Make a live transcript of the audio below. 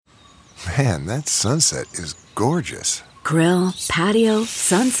Man, that sunset is gorgeous. Grill, patio,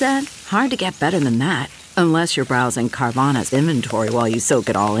 sunset. Hard to get better than that. Unless you're browsing Carvana's inventory while you soak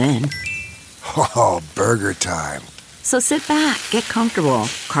it all in. Oh, burger time. So sit back, get comfortable.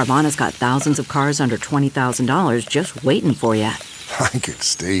 Carvana's got thousands of cars under $20,000 just waiting for you. I could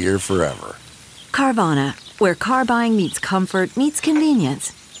stay here forever. Carvana, where car buying meets comfort meets convenience.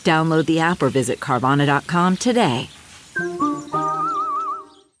 Download the app or visit Carvana.com today.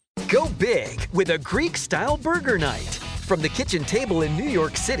 Go big with a Greek-style burger night. From the kitchen table in New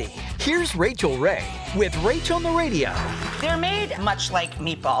York City, here's Rachel Ray with Rach on the Radio. They're made much like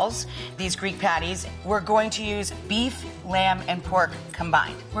meatballs, these Greek patties. We're going to use beef, lamb, and pork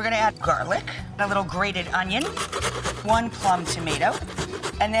combined. We're going to add garlic, a little grated onion, 1 plum tomato,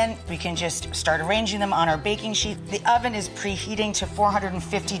 and then we can just start arranging them on our baking sheet. The oven is preheating to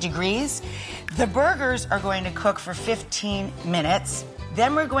 450 degrees. The burgers are going to cook for 15 minutes.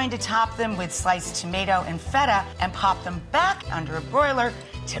 Then we're going to top them with sliced tomato and feta and pop them back under a broiler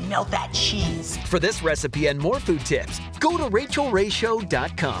to melt that cheese. For this recipe and more food tips, go to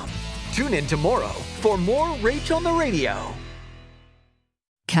RachelRayShow.com. Tune in tomorrow for more Rach on the Radio.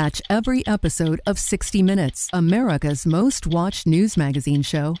 Catch every episode of 60 Minutes, America's most watched news magazine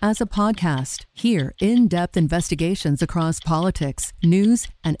show, as a podcast. Hear in-depth investigations across politics, news,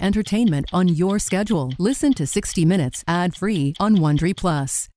 and entertainment on your schedule. Listen to 60 Minutes ad-free on Wondery Plus.